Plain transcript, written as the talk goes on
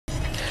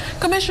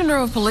Commissioner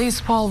of Police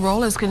Paul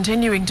Roll is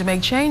continuing to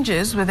make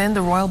changes within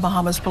the Royal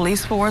Bahamas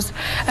Police Force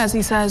as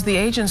he says the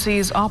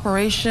agency's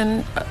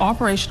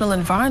operational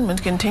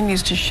environment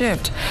continues to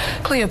shift.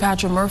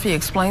 Cleopatra Murphy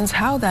explains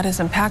how that has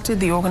impacted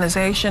the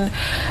organization,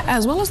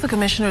 as well as the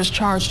commissioner's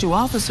charge to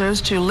officers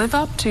to live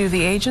up to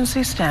the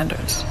agency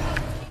standards.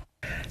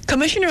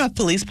 Commissioner of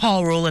Police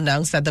Paul Roll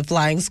announced that the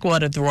flying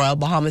squad of the Royal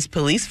Bahamas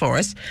Police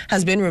Force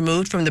has been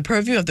removed from the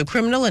purview of the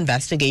Criminal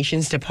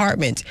Investigations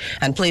Department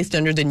and placed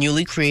under the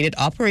newly created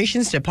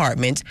Operations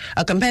Department,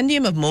 a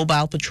compendium of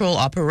mobile patrol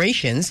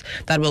operations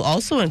that will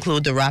also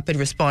include the Rapid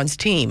Response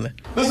Team.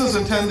 This is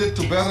intended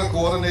to better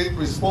coordinate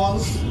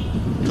response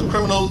to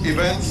criminal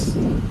events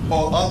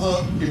or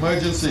other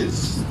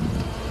emergencies.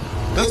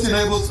 This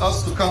enables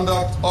us to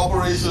conduct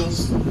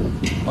operations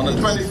on a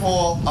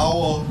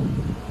 24-hour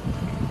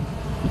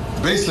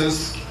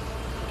basis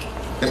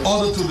in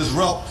order to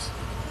disrupt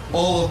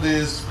all of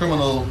these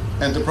criminal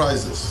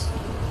enterprises.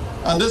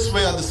 And this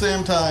way, at the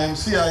same time,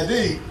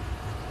 CID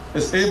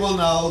is able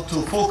now to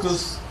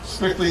focus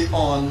strictly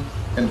on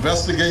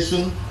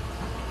investigation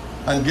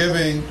and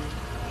giving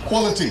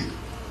quality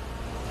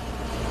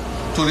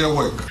to their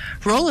work.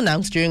 Roll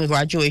announced during a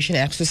graduation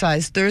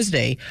exercise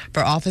Thursday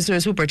for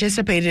officers who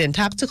participated in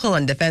tactical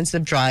and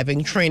defensive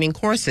driving training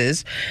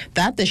courses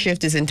that the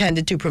shift is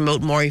intended to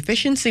promote more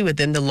efficiency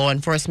within the law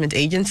enforcement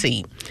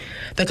agency.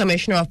 The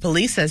Commissioner of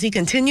Police says he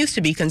continues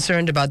to be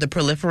concerned about the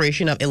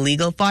proliferation of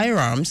illegal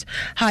firearms,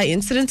 high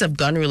incidence of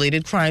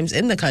gun-related crimes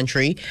in the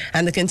country,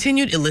 and the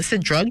continued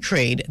illicit drug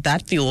trade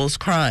that fuels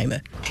crime.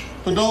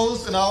 To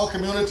those in our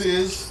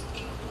communities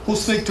who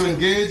seek to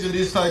engage in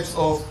these types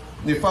of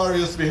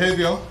nefarious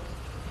behavior,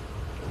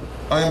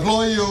 I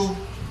implore you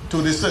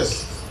to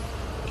desist.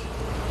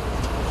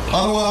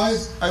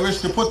 Otherwise, I wish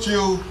to put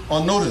you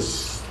on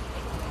notice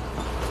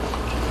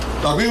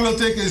that we will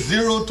take a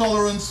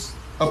zero-tolerance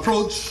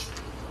approach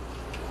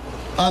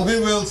and we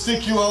will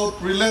seek you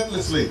out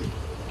relentlessly.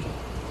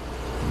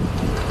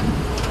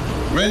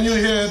 When you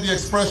hear the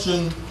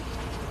expression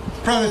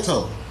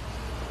predator,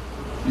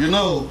 you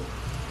know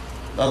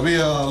that we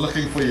are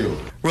looking for you.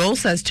 Roll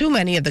says too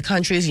many of the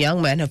country's young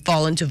men have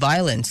fallen to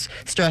violence,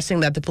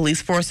 stressing that the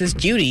police force's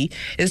duty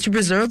is to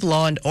preserve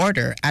law and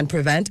order and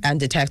prevent and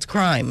detect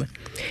crime.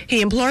 He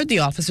implored the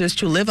officers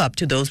to live up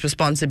to those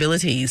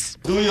responsibilities.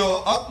 Do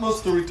your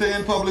utmost to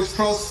retain public's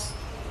trust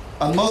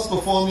and must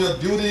perform your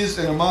duties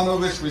in a manner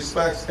which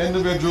respects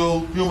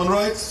individual human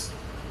rights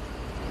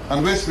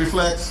and which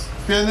reflects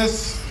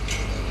fairness,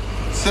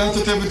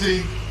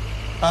 sensitivity,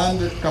 and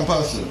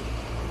compassion.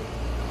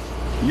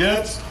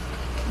 Yet,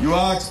 you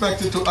are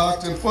expected to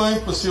act in firm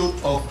pursuit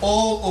of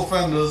all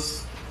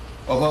offenders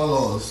of our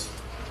laws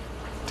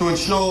to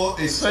ensure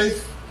a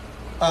safe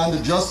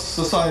and just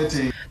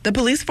society. The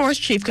police force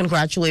chief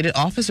congratulated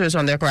officers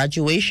on their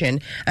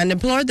graduation and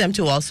implored them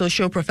to also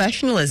show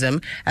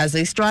professionalism as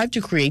they strive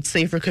to create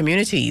safer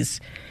communities.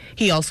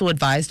 He also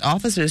advised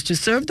officers to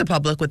serve the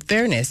public with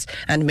fairness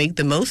and make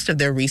the most of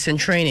their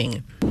recent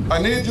training.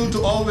 I need you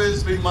to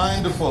always be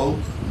mindful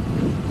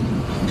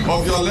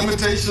of your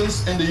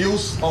limitations in the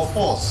use of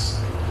force.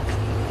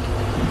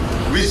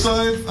 We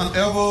serve an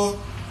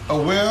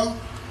ever-aware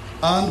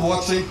and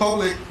watching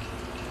public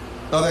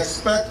that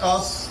expect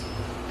us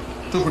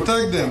to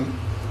protect them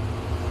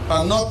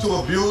and not to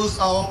abuse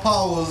our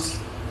powers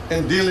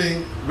in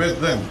dealing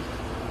with them.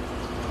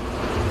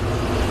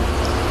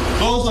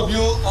 Those of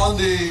you on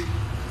the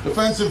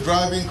defensive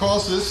driving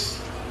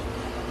courses,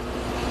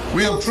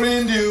 we have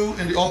trained you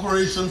in the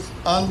operations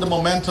and the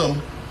momentum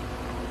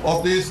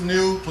of these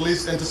new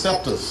police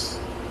interceptors.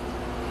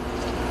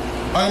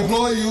 I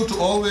implore you to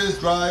always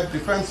drive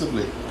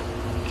defensively.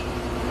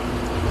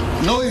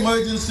 No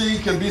emergency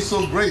can be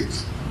so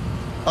great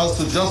as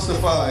to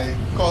justify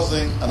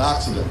causing an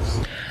accident.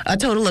 A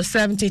total of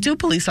 72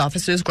 police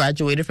officers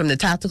graduated from the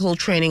tactical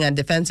training and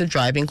defensive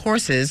driving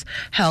courses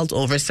held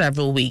over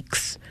several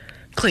weeks.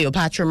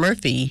 Cleopatra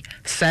Murphy,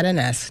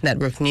 ZNS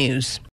Network News.